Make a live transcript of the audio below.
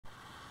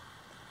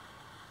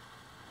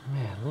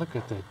Man, look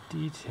at the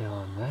detail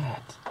on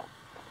that.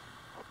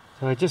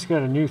 So I just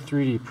got a new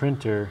 3D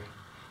printer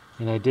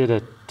and I did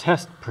a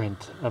test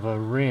print of a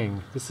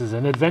ring. This is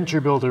an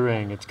Adventure Builder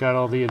ring. It's got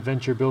all the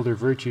Adventure Builder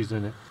virtues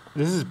in it.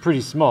 This is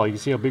pretty small. You can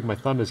see how big my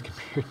thumb is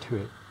compared to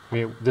it. I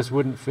mean, this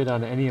wouldn't fit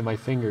on any of my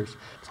fingers.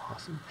 It's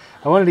awesome.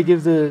 I wanted to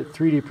give the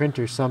 3D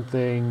printer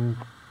something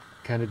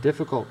kind of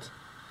difficult.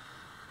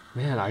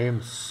 Man, I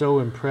am so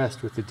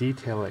impressed with the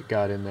detail it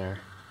got in there.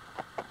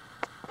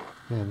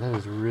 Man, that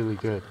is really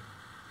good.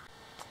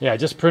 Yeah, I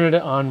just printed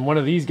it on one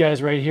of these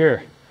guys right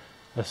here.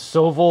 A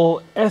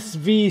Sovol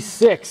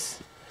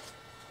SV06.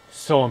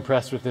 So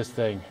impressed with this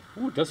thing.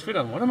 Ooh, it does fit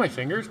on one of my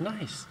fingers.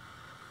 Nice.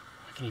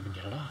 I can even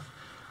get it off.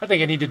 I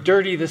think I need to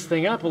dirty this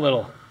thing up a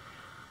little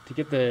to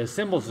get the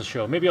symbols to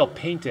show. Maybe I'll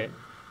paint it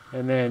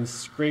and then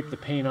scrape the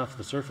paint off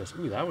the surface.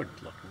 Ooh, that would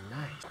look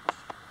nice.